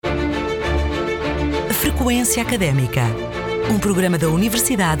Frequência Académica, um programa da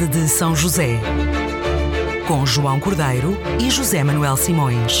Universidade de São José, com João Cordeiro e José Manuel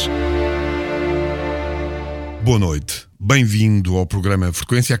Simões. Boa noite, bem-vindo ao programa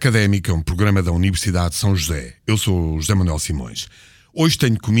Frequência Académica, um programa da Universidade de São José. Eu sou José Manuel Simões. Hoje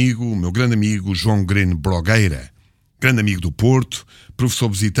tenho comigo o meu grande amigo João Greno Brogueira, grande amigo do Porto, professor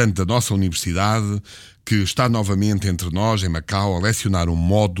visitante da nossa universidade, que está novamente entre nós em Macau a lecionar um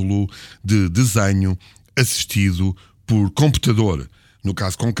módulo de desenho assistido por computador, no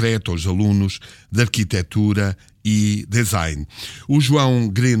caso concreto aos alunos de arquitetura e design. O João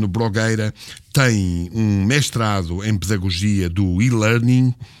Greno Brogueira tem um mestrado em pedagogia do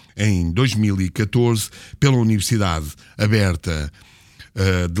e-learning em 2014 pela Universidade Aberta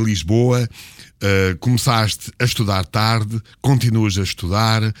de Lisboa. Começaste a estudar tarde, continuas a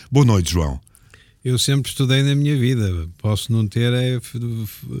estudar. Boa noite, João. Eu sempre estudei na minha vida. Posso não ter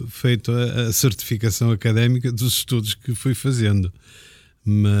feito a certificação académica dos estudos que fui fazendo,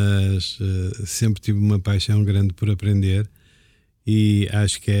 mas sempre tive uma paixão grande por aprender e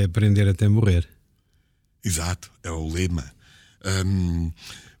acho que é aprender até morrer. Exato, é o lema.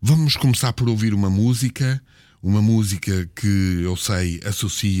 Vamos começar por ouvir uma música que eu sei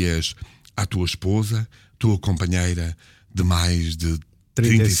associas à tua esposa, tua companheira de mais de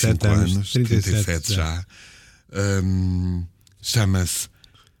 35 anos, 37 já. Chama-se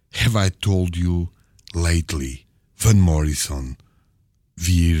Have I Told You Lately, Van Morrison,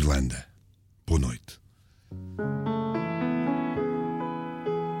 via Irlanda. Boa noite.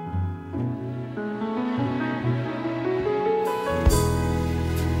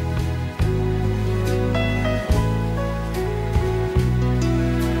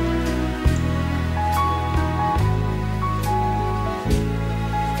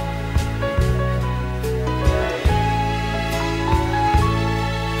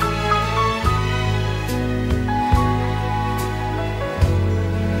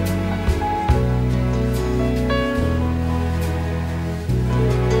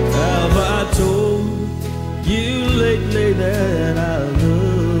 that I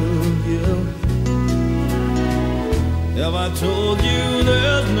love you? Have I told you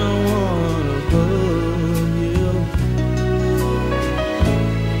there's no one above you?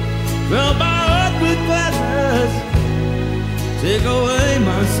 Fill my heart with gladness, take away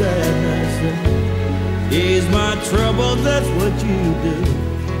my sadness, and ease my trouble, that's what you do.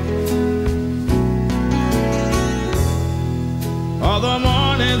 All the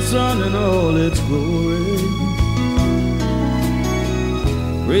morning sun and all its glory,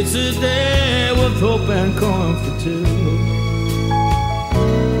 reach the day with hope and comfort too.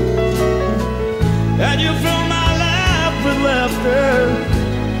 And you fill my life with laughter,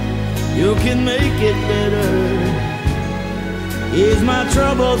 you can make it better. Ease my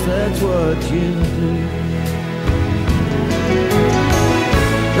troubles, that's what you do.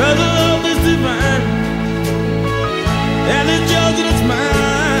 'Cause the love is divine, and it's yours and it's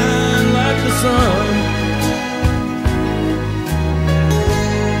mine like the sun.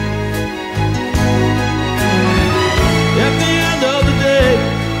 At the end of the day,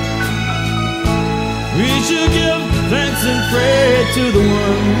 we should give thanks and pray to the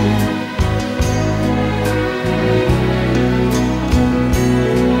one.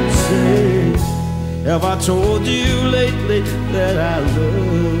 Say, have I told you lately that I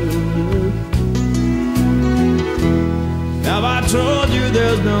love you? Have I told you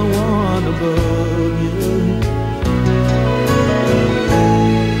there's no one above you?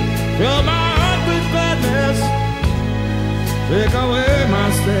 Fill my heart with gladness, take away my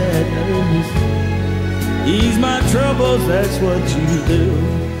sadness, ease my troubles, that's what you do.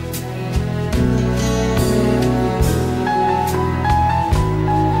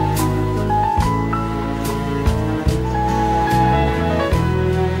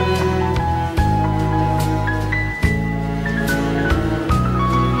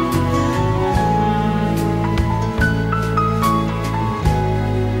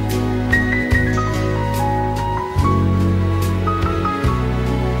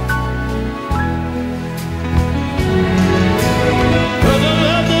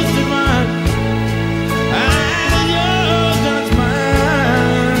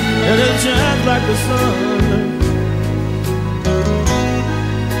 Like the sun,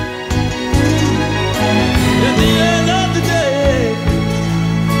 at the end of the day,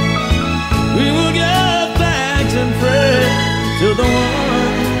 we will give thanks and pray to the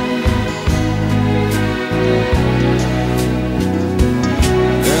one.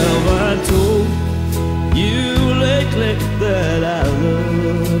 Have I told you lately that I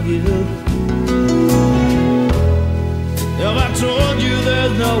love you? Have I told you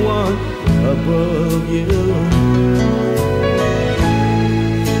there's no one above you.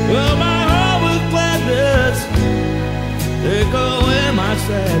 Well, my heart with gladness, take away my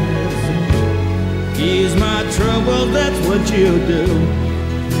sadness, ease my trouble, that's what you do.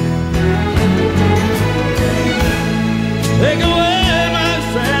 Take away my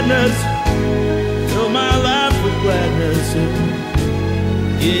sadness, fill my life with gladness,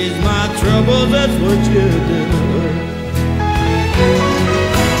 ease my trouble, that's what you do.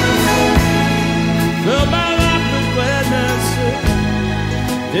 Fill my life with gladness,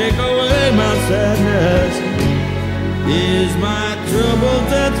 take away my sadness, ease my trouble,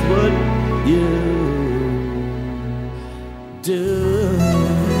 that's what you do.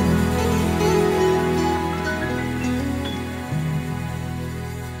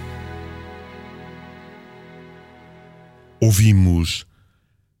 Ouvimos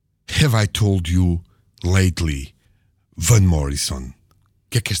Have I Told You Lately, Van Morrison. O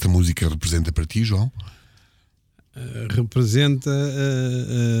que é que esta música representa para ti, João? Representa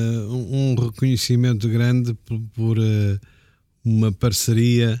um reconhecimento grande por uma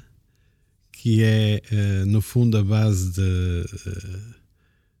parceria que é, no fundo, a base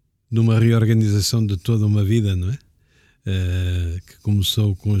de uma reorganização de toda uma vida, não é? Que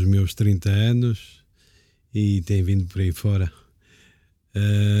começou com os meus 30 anos e tem vindo por aí fora.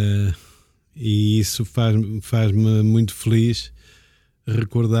 E isso faz-me muito feliz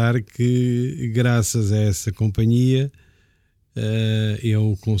recordar que, graças a essa companhia,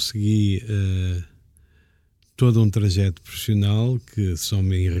 eu consegui todo um trajeto profissional que só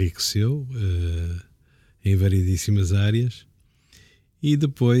me enriqueceu em variedíssimas áreas, e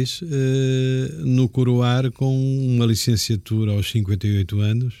depois no coroar com uma licenciatura aos 58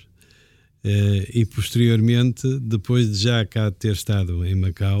 anos, e posteriormente, depois de já cá ter estado em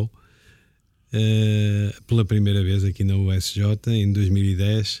Macau, pela primeira vez aqui na USJ, em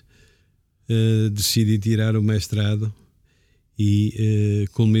 2010, decidi tirar o mestrado e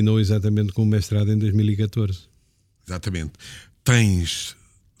culminou exatamente com o mestrado em 2014. Exatamente. Tens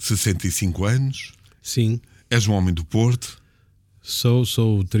 65 anos? Sim. És um homem do Porto? Sou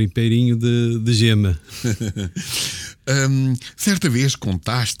o tripeirinho de Gema. Certa vez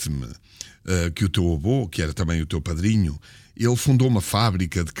contaste-me que o teu avô, que era também o teu padrinho, ele fundou uma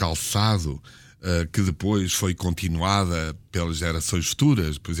fábrica de calçado que depois foi continuada pelas gerações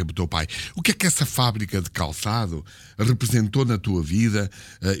futuras, por exemplo, o teu pai. O que é que essa fábrica de calçado representou na tua vida?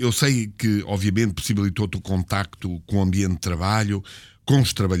 Eu sei que, obviamente, possibilitou-te o contacto com o ambiente de trabalho, com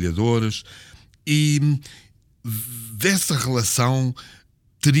os trabalhadores, e dessa relação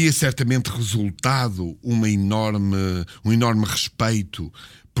teria certamente resultado um enorme respeito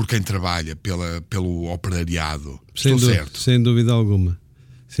por quem trabalha, pelo operariado. Estou certo? Sem dúvida alguma.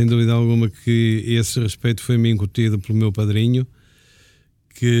 Sem dúvida alguma que esse respeito foi-me incutido pelo meu padrinho,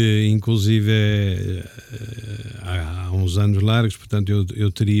 que inclusive há uns anos largos, portanto eu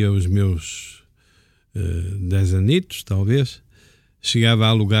teria os meus 10 anitos, talvez, chegava a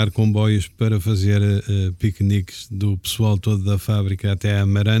alugar comboios para fazer piqueniques do pessoal todo da fábrica até a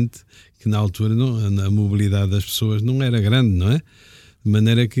Amarante, que na altura a mobilidade das pessoas não era grande, não é? De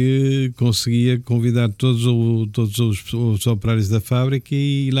maneira que conseguia convidar todos os operários da fábrica,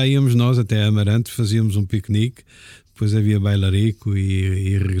 e lá íamos nós até a Amarante, fazíamos um piquenique, depois havia bailarico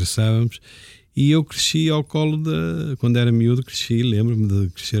e regressávamos. E eu cresci ao colo quando era miúdo, lembro-me de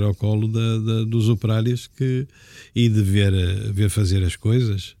crescer ao colo dos operários e de ver fazer as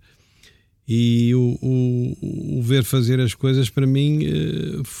coisas. E o ver fazer as coisas para mim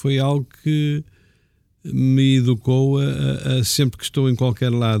foi algo que me educou a sempre que estou em qualquer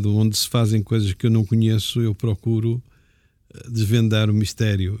lado onde se fazem coisas que eu não conheço, eu procuro desvendar o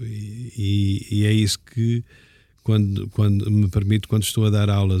mistério, e é isso que quando me permite, quando estou a dar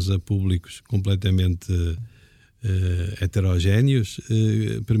aulas a públicos completamente heterogéneos,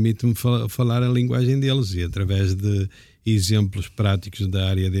 permite-me falar a linguagem deles e, através de exemplos práticos da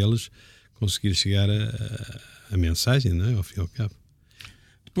área deles, conseguir chegar a mensagem, não é? Ao fim e ao cabo.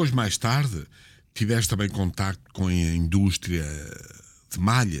 Depois, mais tarde, tiveste também contacto com a indústria de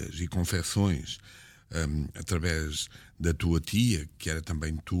malhas e confecções, através da tua tia, que era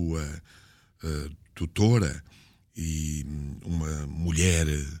também tua tutora e uma mulher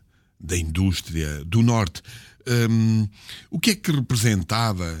da indústria do Norte. O que é que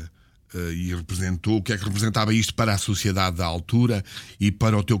representava e representou, o que é que representava isto para a sociedade da altura e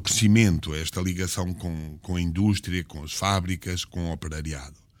para o teu crescimento, esta ligação com a indústria, com as fábricas, com o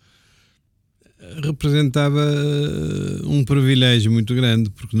operariado? Representava um privilégio muito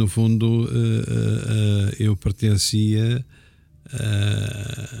grande, porque no fundo eu pertencia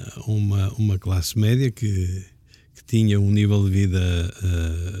a uma classe média que tinha um nível de vida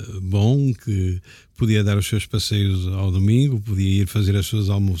bom, que podia dar os seus passeios ao domingo, podia ir fazer as suas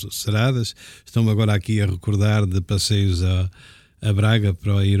almoçaradas. Estão agora aqui a recordar de passeios a Braga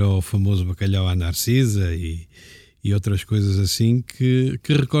para ir ao famoso bacalhau à Narcisa e outras coisas assim que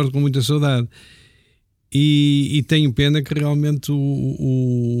recordo com muita saudade. E tenho pena que realmente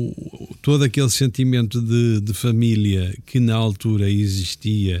todo aquele sentimento de família que na altura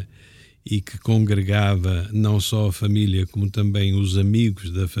existia e que congregava não só a família como também os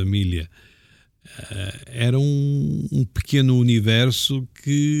amigos da família, era um pequeno universo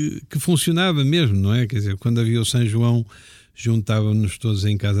que funcionava mesmo, não é? Quer dizer, quando havia o São João, juntávamos-nos todos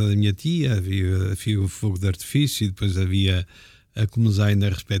em casa da minha tia, havia o fogo de artifício e depois havia a comezaina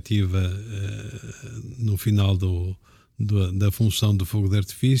respectiva no final da função do fogo de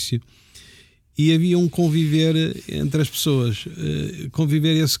artifício, e havia um conviver entre as pessoas,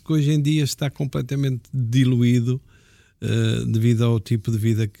 conviver esse que hoje em dia está completamente diluído devido ao tipo de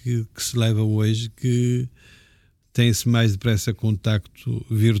vida que se leva hoje, que tem-se mais depressa contacto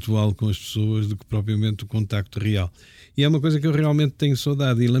virtual com as pessoas do que propriamente o contacto real. E é uma coisa que eu realmente tenho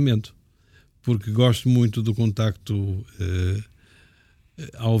saudade e lamento, porque gosto muito do contacto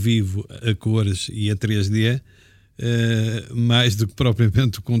ao vivo, a cores e a 3D, mais do que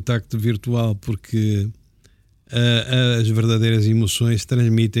propriamente o contacto virtual, porque as verdadeiras emoções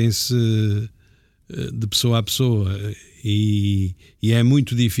transmitem-se de pessoa a pessoa e é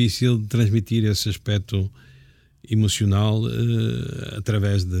muito difícil transmitir esse aspecto emocional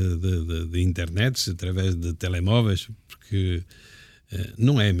através de internet, através de telemóveis, porque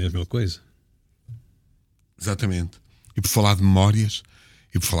não é a mesma coisa. Exatamente. E por falar de memórias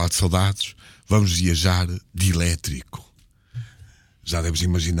e por falar de saudades, vamos viajar de elétrico. Já deves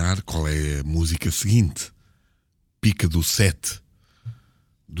imaginar qual é a música seguinte. Pica do 7,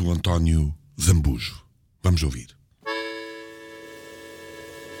 do António Zambujo. Vamos ouvir.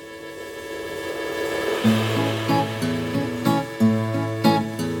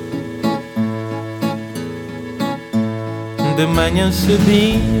 De manhã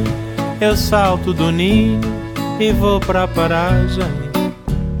cedinho eu salto do ninho e vou para a paragem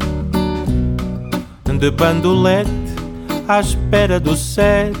de bandolete à espera do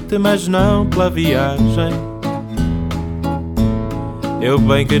 7, mas não pela viagem. Eu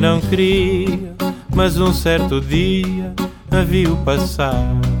bem que não queria, mas um certo dia a vi-o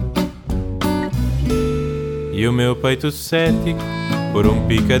passar, e o meu peito cético por um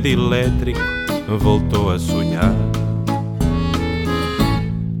pica de elétrico voltou a sonhar.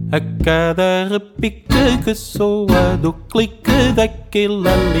 A cada repique que soa do clique daquele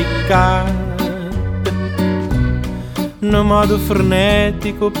alicate, no modo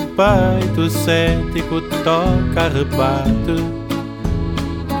frenético o peito cético toca a rebate.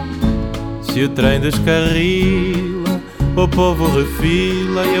 Se o trem descarrila, o povo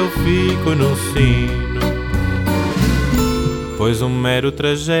refila e eu fico no sino, pois um mero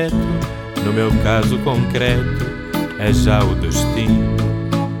trajeto, no meu caso concreto, é já o destino.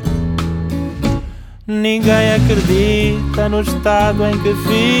 Ninguém acredita no estado em que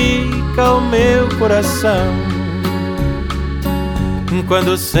fica o meu coração quando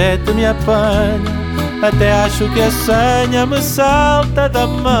o 7 me apanha, até acho que a senha me salta da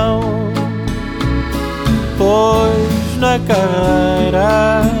mão, pois na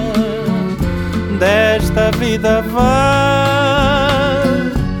carreira desta vida vai,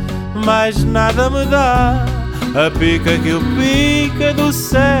 mais nada me dá a pica que o pica do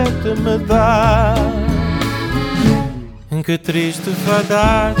 7 me dá. Que triste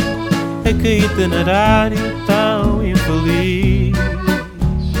fadar, que itinerário tão infeliz,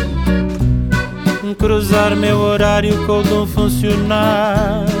 cruzar meu horário com o de um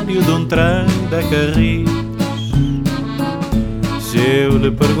funcionário de um trem da Carris. Se eu lhe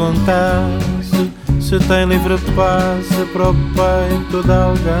perguntasse se tem livre passe para o peito de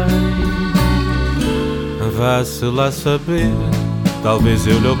alguém, vá-se lá saber, talvez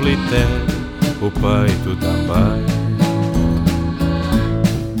eu lhe oblitere o peito também.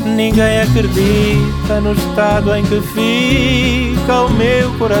 Ninguém acredita no estado em que fica o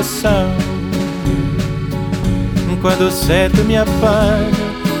meu coração quando o 7 me apanha,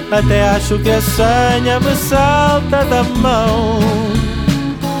 até acho que a senha me salta da mão,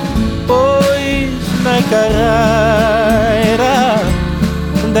 pois na carreira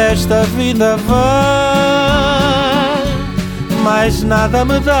desta vida vai, mais nada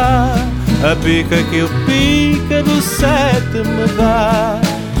me dá a pica que o pica do 7 me dá.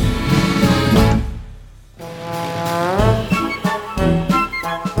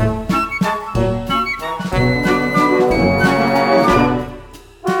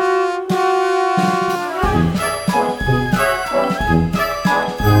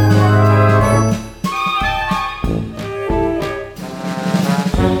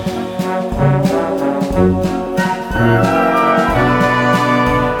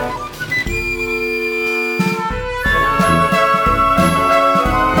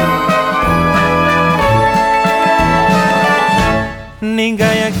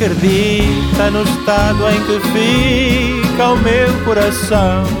 ninguém acredita no estado em que fica o meu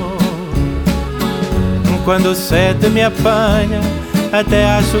coração. Quando sede me apanha, até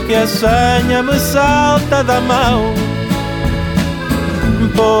acho que a senha me salta da mão.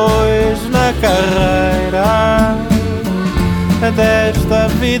 Pois na carreira desta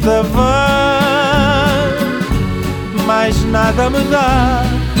vida vã, mais nada me dá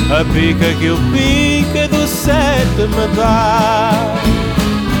a pica que o pica do 7 me dá.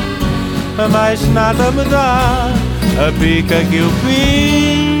 Mais nada me dá a pica que o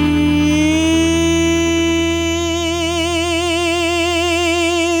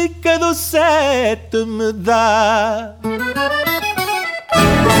pica do 7 me dá.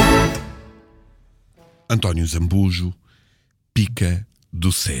 António Zambujo, Pica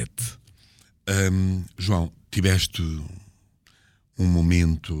do 7. João, tiveste um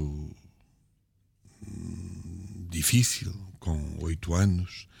momento difícil, com 8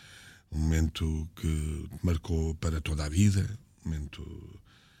 anos, um momento que te marcou para toda a vida, um momento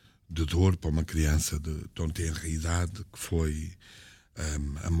de dor para uma criança de tão tenra idade, que foi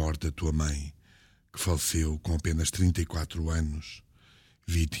a morte da tua mãe, que faleceu com apenas 34 anos,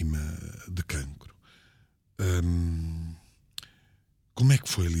 vítima de cancro. Como é que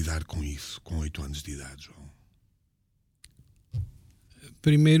foi lidar com isso, com 8 anos de idade, João?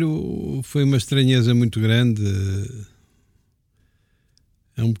 Primeiro foi uma estranheza muito grande.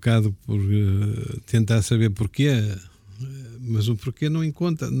 É um bocado por tentar saber porquê, mas o porquê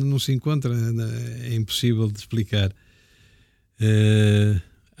não se encontra, é impossível de explicar.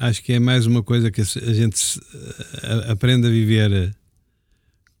 Acho que é mais uma coisa que a gente aprende a viver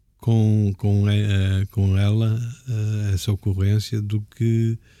com ela, essa ocorrência, do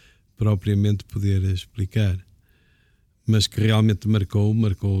que propriamente poder explicar. Mas que realmente marcou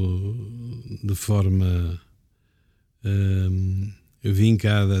de forma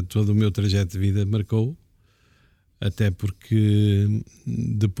vincada todo o meu trajeto de vida, marcou, até porque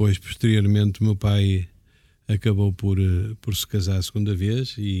depois, posteriormente, o meu pai acabou por se casar a segunda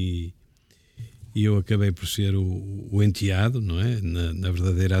vez e eu acabei por ser o enteado, não é? Na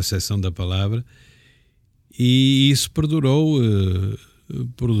verdadeira acessão da palavra, e isso perdurou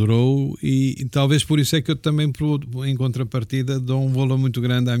e talvez por isso é que eu também, em contrapartida, dou um valor muito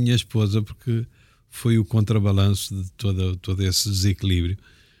grande à minha esposa, porque foi o contrabalanço de todo esse desequilíbrio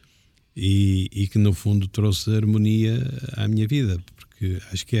e que no fundo trouxe harmonia à minha vida, porque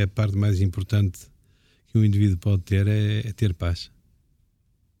acho que é a parte mais importante que um indivíduo pode ter, é ter paz.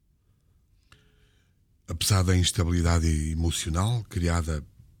 Apesar da instabilidade emocional criada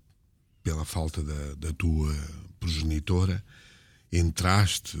pela falta da tua progenitora,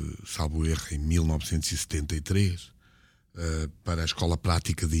 entraste, salvo erro, em 1973 para a Escola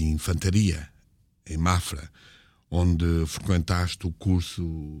Prática de Infantaria, em Mafra, onde frequentaste o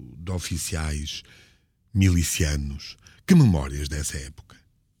curso de oficiais milicianos. Que memórias dessa época?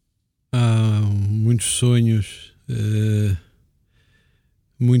 Há muitos sonhos,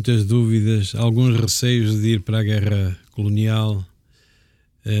 muitas dúvidas, alguns receios de ir para a guerra colonial,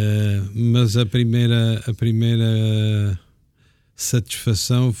 mas a primeira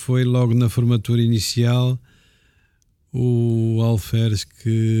satisfação foi logo na formatura inicial. O alferes,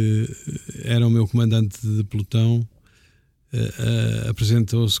 que era o meu comandante de pelotão,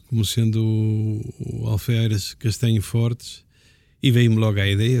 apresentou-se como sendo o alferes Castanho Fortes, e veio-me logo a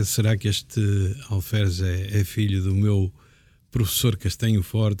ideia: será que este alferes é filho do meu professor Castanho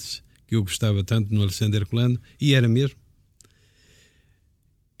Fortes, que eu gostava tanto, no Alexandre Herculano? E era mesmo.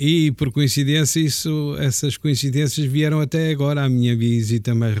 E por coincidência, essas coincidências vieram até agora à minha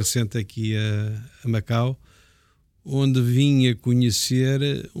visita mais recente aqui a Macau, onde vim a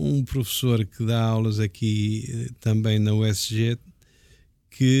conhecer um professor que dá aulas aqui também na USG,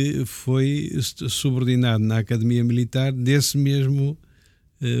 que foi subordinado na Academia Militar desse mesmo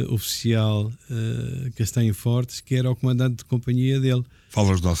oficial Castanho Fortes, que era o comandante de companhia dele.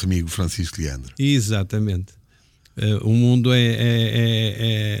 Falas do nosso amigo Francisco Leandro. Exatamente. O mundo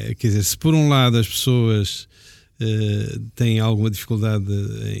quer dizer, se por um lado as pessoas têm alguma dificuldade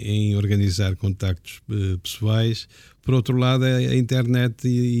em organizar contactos pessoais, por outro lado a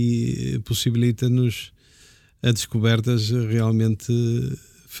internet possibilita-nos a descobertas realmente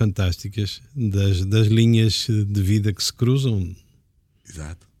fantásticas das linhas de vida que se cruzam.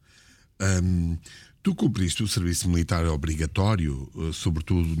 Exato. Tu cumpriste o serviço militar obrigatório,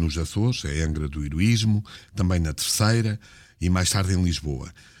 sobretudo nos Açores, a Angra do Heroísmo, também na Terceira e mais tarde em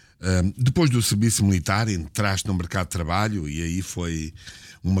Lisboa. Depois do serviço militar entraste no mercado de trabalho e aí foi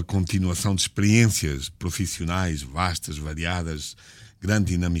uma continuação de experiências profissionais vastas, variadas,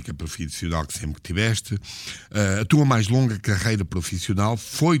 grande dinâmica profissional que sempre tiveste. A tua mais longa carreira profissional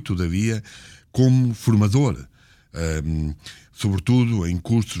foi, todavia, como formador, sobretudo em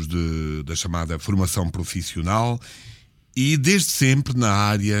cursos da chamada formação profissional e desde sempre na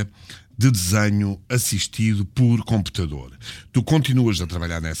área de desenho assistido por computador. Tu continuas a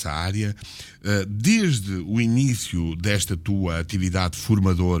trabalhar nessa área. Desde o início desta tua atividade de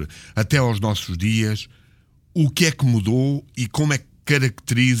formador até aos nossos dias, o que é que mudou e como é que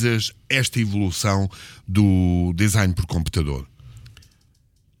caracterizas esta evolução do design por computador?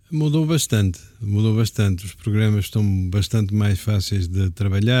 Mudou bastante. Os programas estão bastante mais fáceis de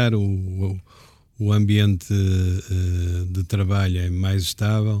trabalhar, o ambiente de trabalho é mais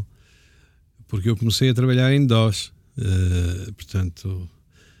estável, porque eu comecei a trabalhar em DOS, portanto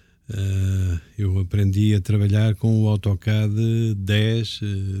eu aprendi a trabalhar com o AutoCAD 10,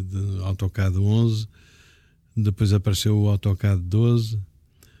 AutoCAD 11, depois apareceu o AutoCAD 12,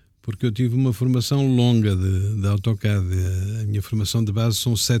 porque eu tive uma formação longa de AutoCAD. A minha formação de base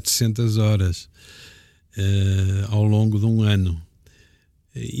são 700 horas ao longo de um ano.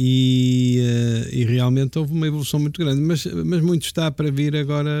 E realmente houve uma evolução muito grande, mas muito está para vir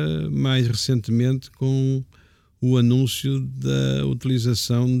agora mais recentemente com o anúncio da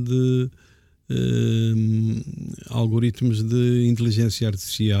utilização de algoritmos de inteligência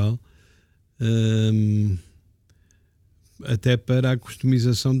artificial até para a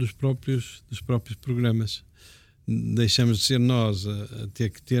customização dos próprios programas. Deixamos de ser nós a ter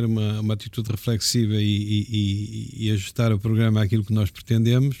que ter uma atitude reflexiva e ajustar o programa àquilo que nós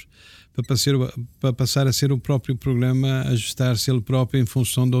pretendemos, para passar a ser o próprio programa a ajustar-se ele próprio em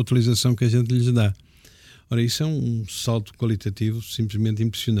função da utilização que a gente lhes dá. Ora, isso é um salto qualitativo simplesmente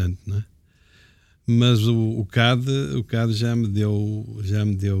impressionante, não é? Mas o CAD já me deu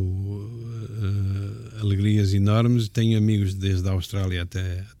alegrias enormes. Tenho amigos desde a Austrália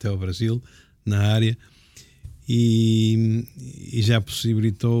até ao Brasil na área, e já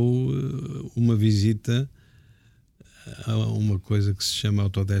possibilitou uma visita a uma coisa que se chama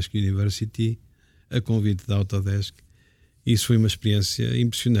Autodesk University, a convite da Autodesk. Isso foi uma experiência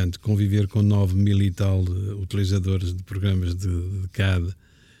impressionante, conviver com 9.000 e tal utilizadores de programas de CAD,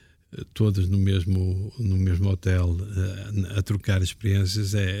 todos no mesmo hotel, a trocar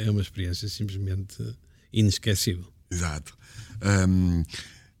experiências. É uma experiência simplesmente inesquecível. Exato.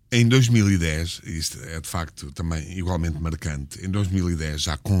 Em 2010, isto é de facto também igualmente marcante, em 2010,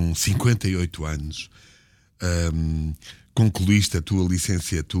 já com 58 anos, concluíste a tua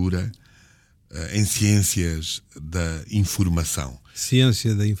licenciatura em Ciências da Informação.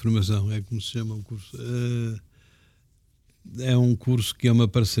 Ciência da Informação, é como se chama o curso. É um curso que é uma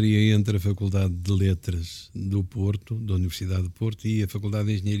parceria entre a Faculdade de Letras do Porto, da Universidade do Porto, e a Faculdade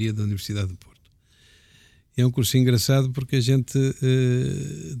de Engenharia da Universidade do Porto. É um curso engraçado porque a gente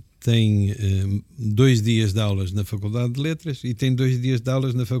tem 2 dias de aulas na Faculdade de Letras e tem 2 dias de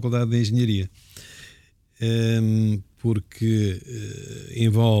aulas na Faculdade de Engenharia, porque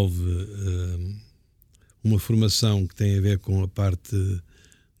envolve uma formação que tem a ver com a parte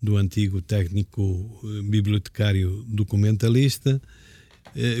do antigo técnico bibliotecário documentalista,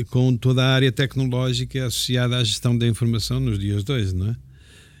 com toda a área tecnológica associada à gestão da informação nos dias de hoje, não é?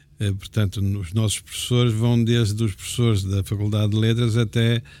 Portanto, os nossos professores vão desde os professores da Faculdade de Letras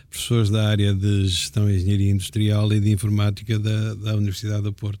até professores da área de Gestão e Engenharia Industrial e de Informática da Universidade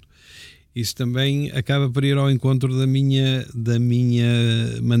do Porto. Isso também acaba por ir ao encontro da minha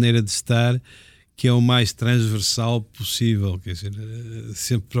maneira de estar, que é o mais transversal possível. Quer dizer,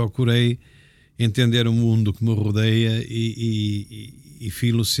 sempre procurei entender o mundo que me rodeia e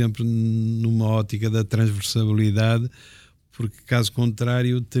filo sempre numa ótica da transversalidade, porque caso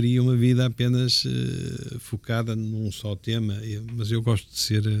contrário teria uma vida apenas focada num só tema. Mas eu gosto de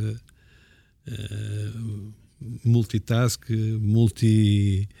ser multitask,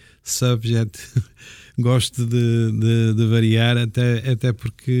 multi-subject, gosto de variar, até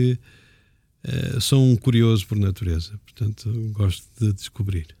porque sou um curioso por natureza, portanto gosto de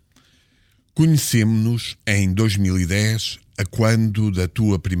descobrir. Conhecemos-nos em 2010, a quando da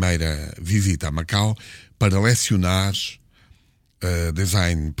tua primeira visita a Macau para lecionares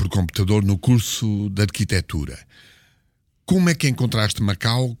design por computador no curso de arquitetura. Como é que encontraste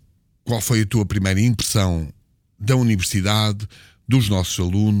Macau? Qual foi a tua primeira impressão da universidade, dos nossos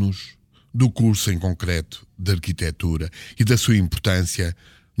alunos, do curso em concreto de arquitetura e da sua importância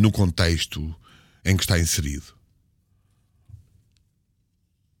no contexto em que está inserido?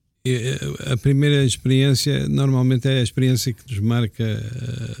 A primeira experiência normalmente é a experiência que nos marca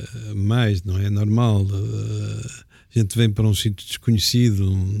mais, não é? Normal. a gente vem para um sítio desconhecido,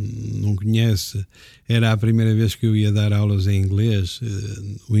 não conhece. Era a primeira vez que eu ia dar aulas em inglês.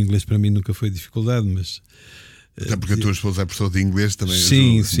 O inglês para mim nunca foi dificuldade, mas... Até porque a tua esposa é professora de inglês também.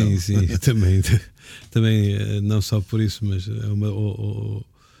 Sim. também não só por isso, mas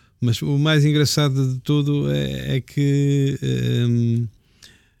mas o mais engraçado de tudo é que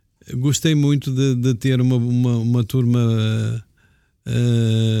gostei muito de ter uma turma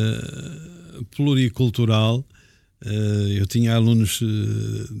pluricultural. Eu tinha alunos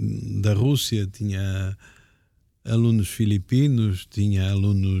da Rússia, tinha alunos filipinos, tinha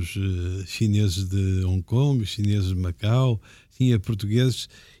alunos chineses de Hong Kong, chineses de Macau, tinha portugueses,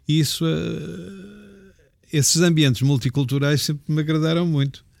 e esses ambientes multiculturais sempre me agradaram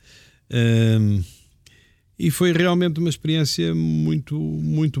muito. E foi realmente uma experiência muito,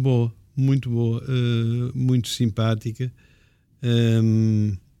 muito boa, muito simpática.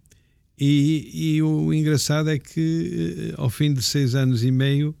 E o engraçado é que ao fim de 6 anos e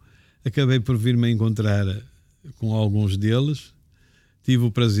meio acabei por vir-me a encontrar com alguns deles. Tive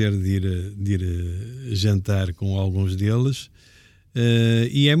o prazer de ir jantar com alguns deles,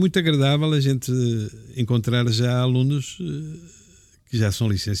 e é muito agradável a gente encontrar já alunos que já são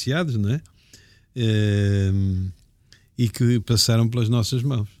licenciados, não é? E que passaram pelas nossas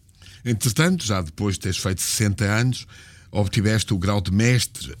mãos. Entretanto, já depois de teres feito 60 anos, obtiveste o grau de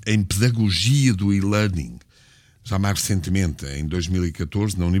mestre em Pedagogia do e-learning, já mais recentemente, em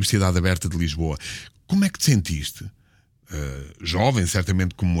 2014, na Universidade Aberta de Lisboa. Como é que te sentiste? Jovem,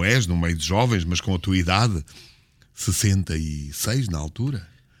 certamente como és, no meio de jovens, mas com a tua idade, 66 na altura?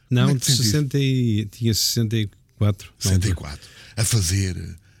 Não, tinha 64. 64. A fazer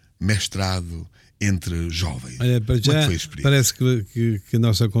mestrado entre jovens. Olha, para já, parece que a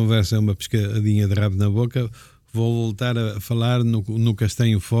nossa conversa é uma pescadinha de rabo na boca. Vou voltar a falar no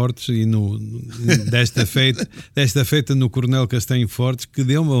Castanho Fortes e desta feita no Coronel Castanho Fortes, que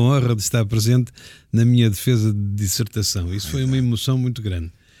deu-me a honra de estar presente na minha defesa de dissertação. Isso foi uma emoção muito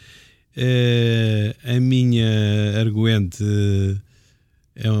grande. A minha arguente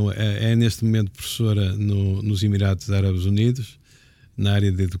é neste momento professora nos Emirados Árabes Unidos, na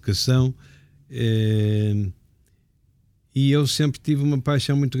área de educação, e eu sempre tive uma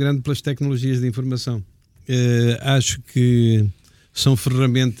paixão muito grande pelas tecnologias de informação. Acho que são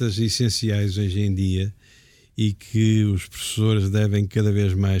ferramentas essenciais hoje em dia e que os professores devem cada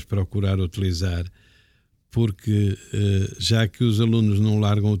vez mais procurar utilizar, porque já que os alunos não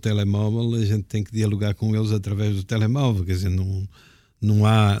largam o telemóvel, a gente tem que dialogar com eles através do telemóvel, quer dizer, não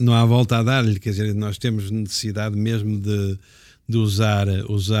há volta a dar-lhe, quer dizer, nós temos necessidade mesmo de usar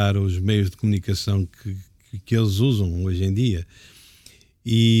os meios de comunicação que eles usam hoje em dia.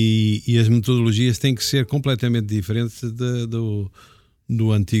 E as metodologias têm que ser completamente diferentes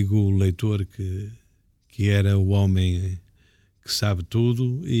do antigo leitor que era o homem que sabe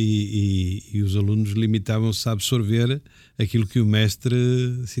tudo, e os alunos limitavam-se a absorver aquilo que o mestre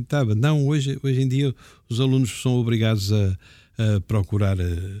citava. Não, hoje em dia os alunos são obrigados a procurar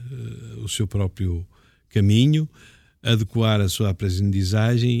o seu próprio caminho, adequar a sua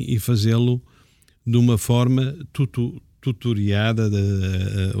aprendizagem e fazê-lo de uma forma tutoriada,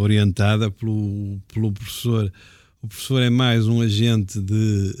 orientada pelo professor. O professor é mais um agente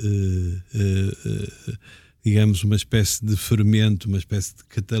digamos, uma espécie de fermento, uma espécie de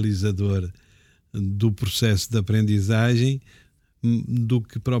catalisador do processo de aprendizagem, do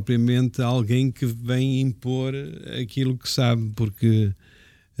que propriamente alguém que vem impor aquilo que sabe, porque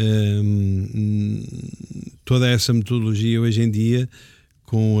toda essa metodologia hoje em dia,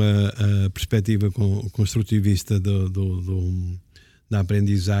 com a perspectiva construtivista da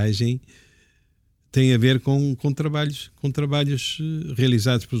aprendizagem, tem a ver com trabalhos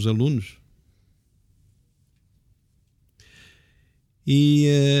realizados pelos alunos. E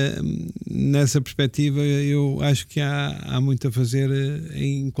nessa perspectiva eu acho que há muito a fazer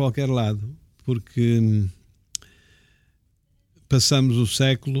em qualquer lado, porque passamos o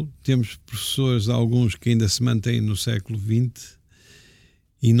século, temos professores, alguns que ainda se mantêm no século XX,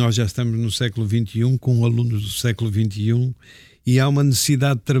 e nós já estamos no século XXI, com alunos do século XXI, e há uma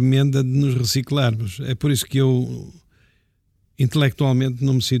necessidade tremenda de nos reciclarmos. É por isso que eu, intelectualmente,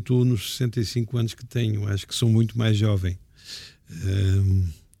 não me situo nos 65 anos que tenho. Acho que sou muito mais jovem.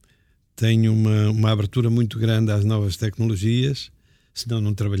 Tenho uma abertura muito grande às novas tecnologias, senão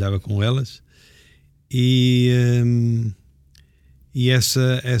não trabalhava com elas. E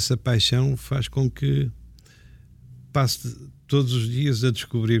essa paixão faz com que passe todos os dias a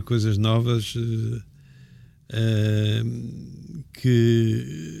descobrir coisas novas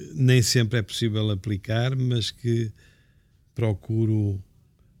que nem sempre é possível aplicar, mas que procuro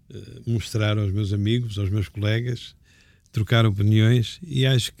mostrar aos meus amigos, aos meus colegas, trocar opiniões, e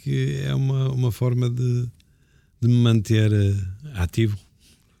acho que é uma forma de me manter ativo.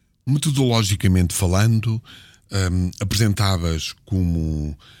 Metodologicamente falando, apresentavas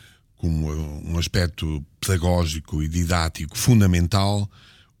como um aspecto pedagógico e didático fundamental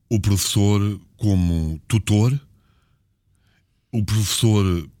o professor como tutor, o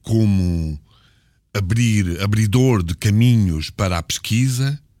professor como abridor de caminhos para a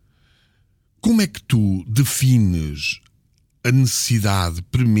pesquisa. Como é que tu defines a necessidade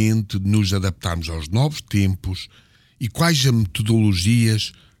premente de nos adaptarmos aos novos tempos e quais as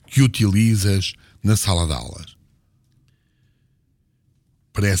metodologias que utilizas na sala de aulas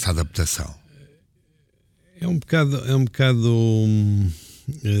para essa adaptação? É um bocado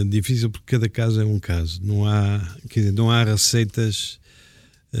difícil, porque cada caso é um caso. Não há receitas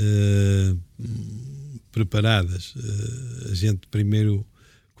preparadas. A gente primeiro,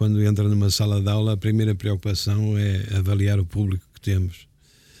 quando entra numa sala de aula, a primeira preocupação é avaliar o público que temos.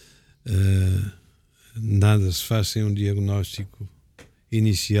 Nada se faz sem um diagnóstico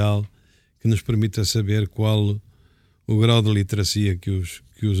inicial que nos permita saber qual o grau de literacia que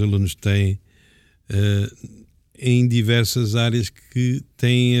os alunos têm em diversas áreas que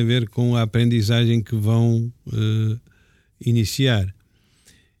têm a ver com a aprendizagem que vão iniciar.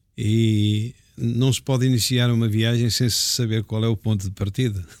 E não se pode iniciar uma viagem sem se saber qual é o ponto de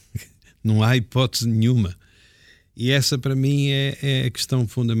partida. Não há hipótese nenhuma. E essa, para mim, é a questão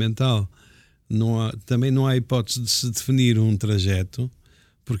fundamental. Também não há hipótese de se definir um trajeto,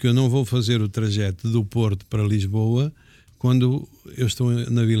 porque eu não vou fazer o trajeto do Porto para Lisboa quando eu estou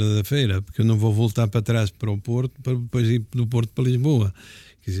na Vila da Feira, porque eu não vou voltar para trás para o Porto para depois ir do Porto para Lisboa.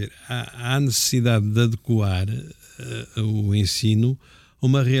 Quer dizer, há necessidade de adequar o ensino a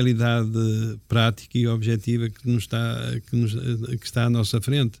uma realidade prática e objetiva que está à nossa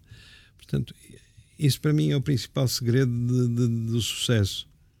frente. Portanto, isso para mim é o principal segredo do sucesso.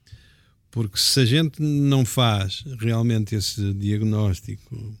 Porque se a gente não faz realmente esse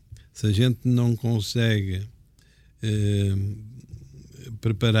diagnóstico, se a gente não consegue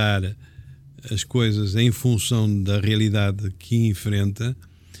preparar as coisas em função da realidade que enfrenta,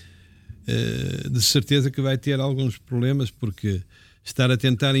 de certeza que vai ter alguns problemas, porque estar a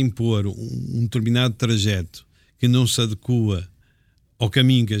tentar impor um determinado trajeto que não se adequa ao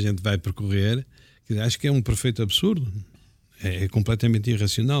caminho que a gente vai percorrer, acho que é um perfeito absurdo. É completamente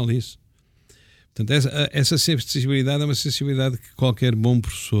irracional isso. Portanto, essa sensibilidade é uma sensibilidade que qualquer bom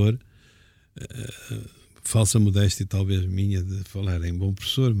professor, falsa modéstia talvez minha de falar em bom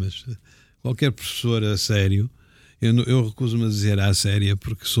professor, mas qualquer professor a sério, eu recuso-me a dizer à séria,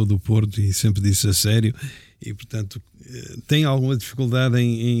 porque sou do Porto e sempre disse a sério, e portanto tenho alguma dificuldade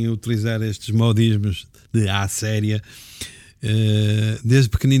em utilizar estes modismos de à séria. Desde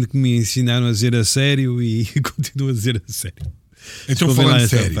pequenino que me ensinaram a dizer a sério e continuo a dizer a sério. Então, falando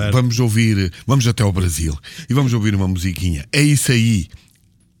sério, vamos até ao Brasil e vamos ouvir uma musiquinha. É isso aí,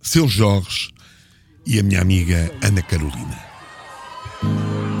 Seu Jorge e a minha amiga Ana Carolina.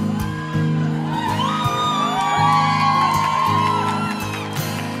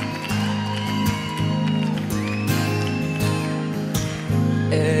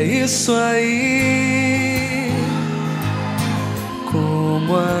 É isso aí,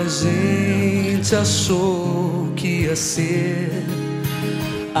 como a gente achou que ia ser.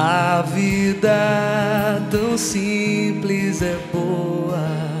 A vida tão simples é boa,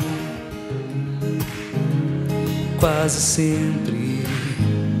 quase sempre.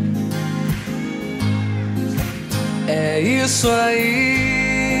 É isso aí,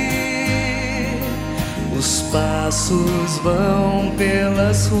 os passos vão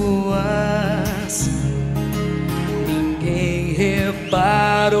pelas ruas, ninguém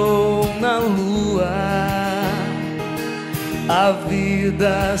reparou na lua. A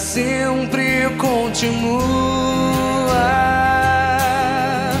vida sempre continua.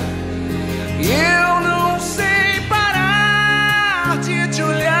 Eu não sei parar de te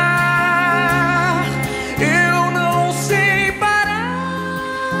olhar. Eu não sei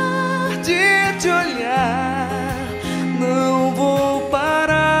parar de te olhar. Não vou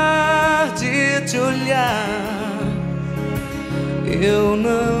parar de te olhar. Eu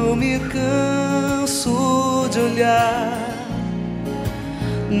não me canso de olhar.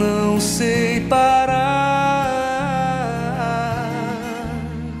 Não sei parar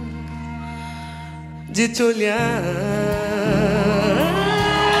de te olhar.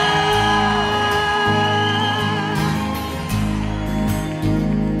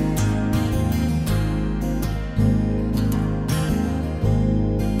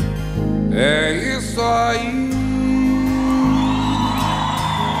 É isso aí,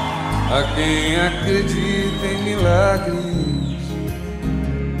 a quem acredita em milagres,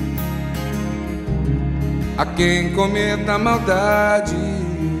 a quem cometa maldades,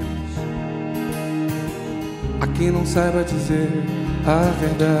 a quem não saiba dizer a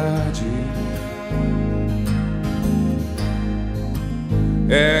verdade.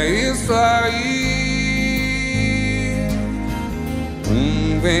 É isso aí,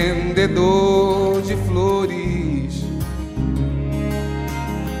 um vendedor de flores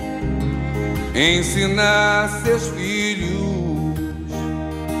ensinar seus filhos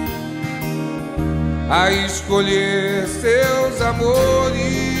a escolher seus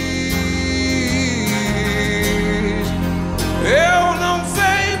amores. Eu não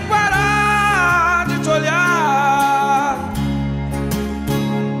sei parar de te olhar,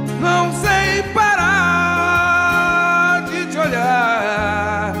 não sei parar de te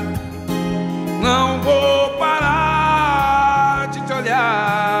olhar, não vou parar de te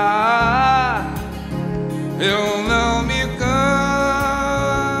olhar. Eu não me canso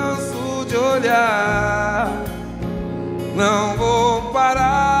de olhar, não vou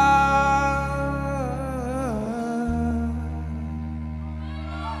parar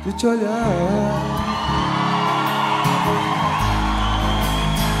de te olhar.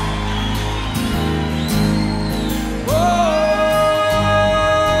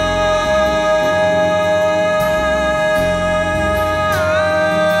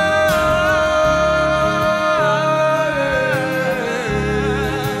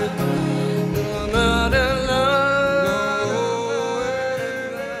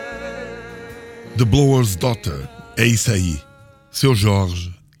 The Blower's Daughter, é isso aí. Seu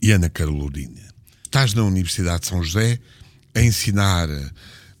Jorge e Ana Carolina. Estás na Universidade de São José a ensinar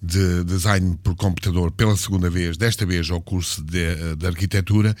de design por computador pela segunda vez, desta vez ao curso de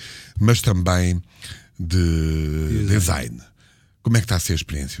arquitetura, mas também de design. Como é que está a ser a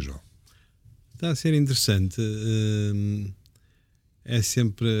experiência, João? Está a ser interessante. É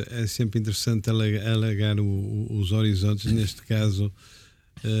sempre interessante alargar os horizontes, neste caso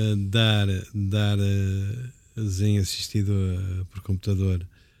dar desenho assistido por computador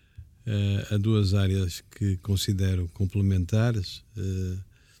a duas áreas que considero complementares,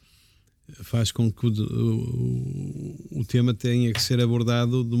 faz com que o tema tenha que ser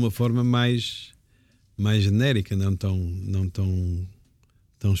abordado de uma forma mais genérica, não tão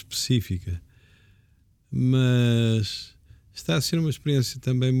específica. Mas está a ser uma experiência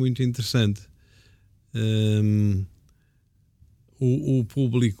também muito interessante. O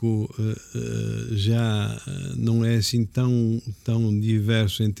público já não é assim tão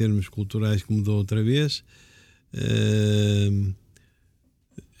diverso em termos culturais como da outra vez.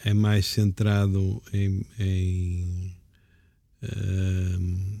 É mais centrado em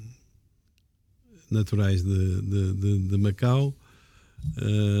naturais de Macau.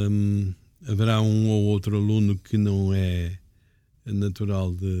 Haverá um ou outro aluno que não é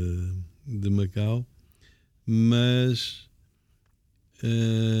natural de Macau, mas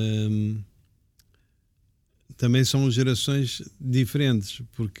também são gerações diferentes,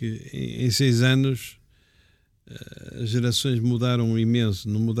 porque em 6 anos as gerações mudaram imenso.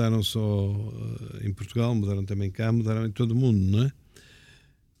 Não mudaram só em Portugal, mudaram também cá, mudaram em todo o mundo, não é?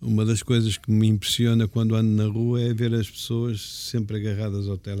 Uma das coisas que me impressiona quando ando na rua é ver as pessoas sempre agarradas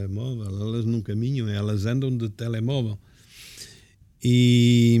ao telemóvel. Elas não caminham, elas andam de telemóvel.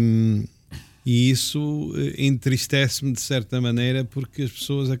 E isso entristece-me de certa maneira, porque as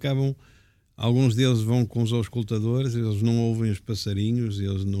pessoas acabam, alguns deles vão com os auscultadores, eles não ouvem os passarinhos,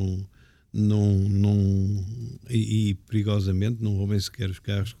 eles e perigosamente não ouvem sequer os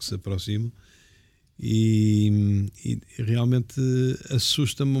carros que se aproximam, e realmente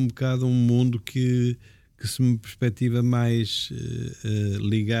assusta-me um bocado um mundo que se me perspectiva mais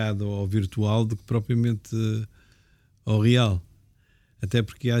ligado ao virtual do que propriamente ao real. Até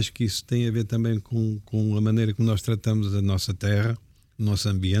porque acho que isso tem a ver também com a maneira como nós tratamos a nossa terra, o nosso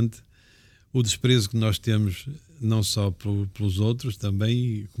ambiente, o desprezo que nós temos não só pelos outros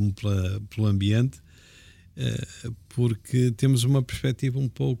também, como pelo ambiente, porque temos uma perspectiva um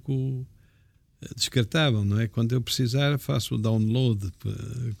pouco descartável, não é? Quando eu precisar faço o download,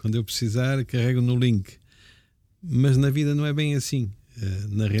 quando eu precisar carrego no link, mas na vida não é bem assim.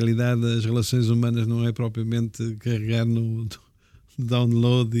 Na realidade, as relações humanas não é propriamente carregar no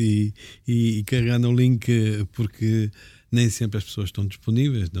download e carregar no link, porque nem sempre as pessoas estão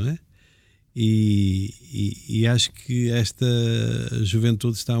disponíveis, não é? E acho que esta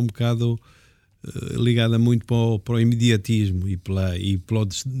juventude está um bocado ligada muito para o imediatismo e pelo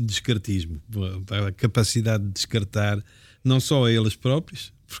descartismo, para a capacidade de descartar não só a eles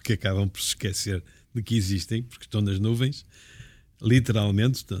próprios, porque acabam por se esquecer de que existem, porque estão nas nuvens,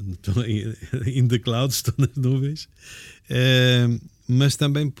 literalmente, estou in the clouds, estou nas nuvens, mas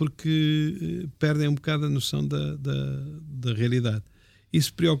também porque perdem um bocado a noção da realidade.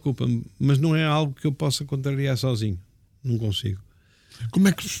 Isso preocupa-me, mas não é algo que eu possa contrariar sozinho. Não consigo. Como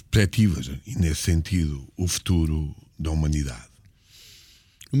é que perspectivas, e nesse sentido, o futuro da humanidade?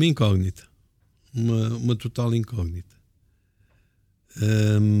 Uma incógnita. Uma total incógnita.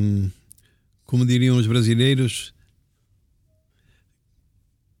 Como diriam os brasileiros,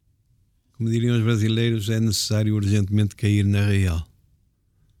 é necessário urgentemente cair na real.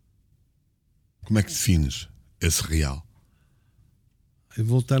 Como é que defines esse real?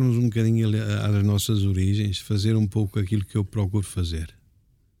 Voltarmos um bocadinho às nossas origens, fazer um pouco aquilo que eu procuro fazer.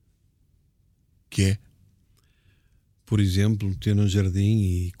 Que é? Por exemplo, ter um jardim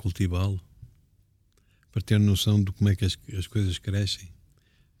e cultivá-lo, para ter noção de como é que as coisas crescem,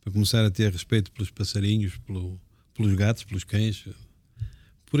 para começar a ter respeito pelos passarinhos, pelos gatos, pelos cães,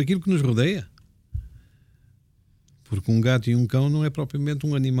 por aquilo que nos rodeia. Porque um gato e um cão não é propriamente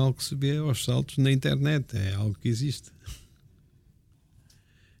um animal que se vê aos saltos na internet, é algo que existe.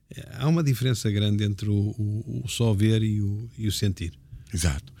 Há uma diferença grande entre o só ver e o sentir.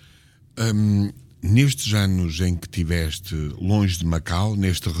 Exato. Nestes anos em que estiveste longe de Macau,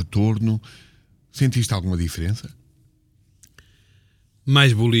 neste retorno, sentiste alguma diferença?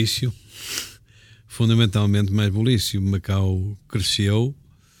 Mais bulício. Fundamentalmente mais bulício. Macau cresceu,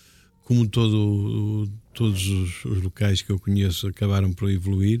 como todos os locais que eu conheço acabaram por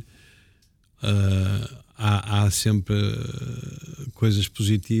evoluir. Há sempre coisas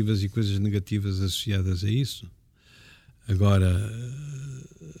positivas e coisas negativas associadas a isso. Agora,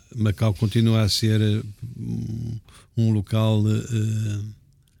 Macau continua a ser um local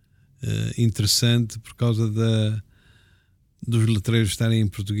interessante por causa dos letreiros estarem em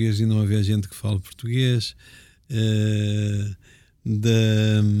português e não haver gente que fale português,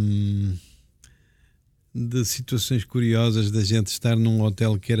 de situações curiosas da gente estar num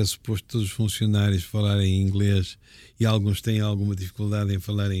hotel que era suposto todos os funcionários falarem inglês e alguns têm alguma dificuldade em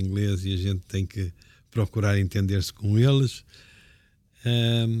falar inglês e a gente tem que procurar entender-se com eles.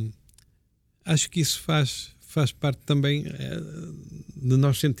 Acho que isso faz parte também de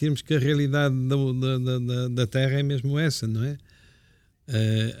nós sentirmos que a realidade da Terra é mesmo essa, não é?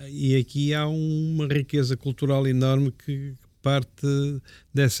 E aqui há uma riqueza cultural enorme que parte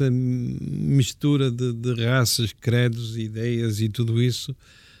dessa mistura de raças, credos, ideias e tudo isso,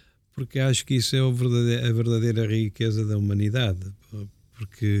 porque acho que isso é a verdadeira riqueza da humanidade,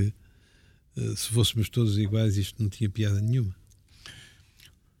 porque se fôssemos todos iguais isto não tinha piada nenhuma.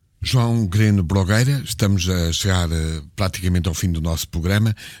 João Greno Brogueira, estamos a chegar praticamente ao fim do nosso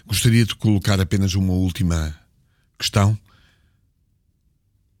programa. Gostaria de colocar apenas uma última questão.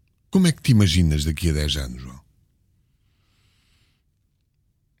 Como é que te imaginas daqui a 10 anos, João?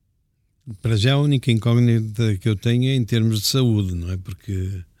 Para já a única incógnita que eu tenho é em termos de saúde, não é?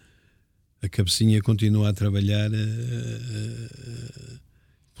 Porque a cabecinha continua a trabalhar,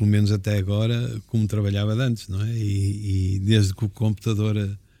 pelo menos até agora, como trabalhava antes, não é? E desde que o computador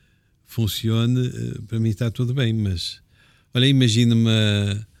funcione, para mim está tudo bem, mas olha, imagino-me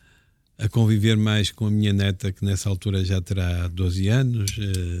a conviver mais com a minha neta, que nessa altura já terá 12 anos,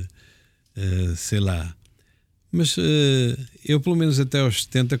 sei lá. Mas eu, pelo menos até aos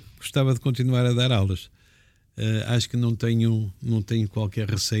 70, gostava de continuar a dar aulas. Acho que não tenho qualquer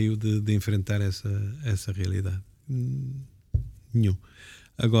receio de enfrentar essa realidade. Nenhum.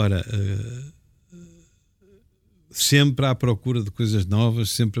 Agora, sempre à procura de coisas novas,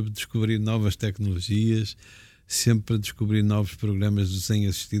 sempre a descobrir novas tecnologias, sempre a descobrir novos programas de desenho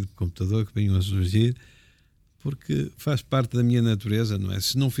assistido por computador que venham a surgir, porque faz parte da minha natureza, não é?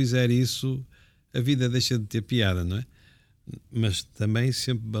 Se não fizer isso, a vida deixa de ter piada, não é? Mas também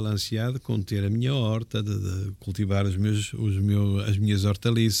sempre balanceado com ter a minha horta, de cultivar as minhas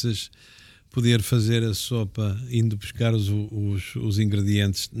hortaliças, poder fazer a sopa indo buscar os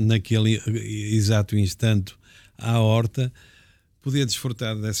ingredientes naquele exato instante à horta, poder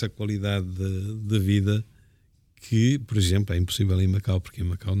desfrutar dessa qualidade de vida que, por exemplo, é impossível em Macau, porque em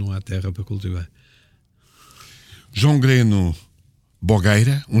Macau não há terra para cultivar. João Greno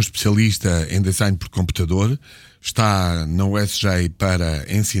Brogueira, um especialista em design por computador, está na USJ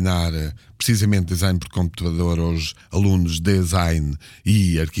para ensinar precisamente design por computador aos alunos de design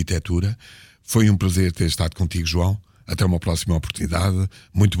e arquitetura. Foi um prazer ter estado contigo, João. Até uma próxima oportunidade.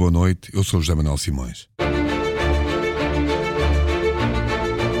 Muito boa noite. Eu sou o José Manuel Simões.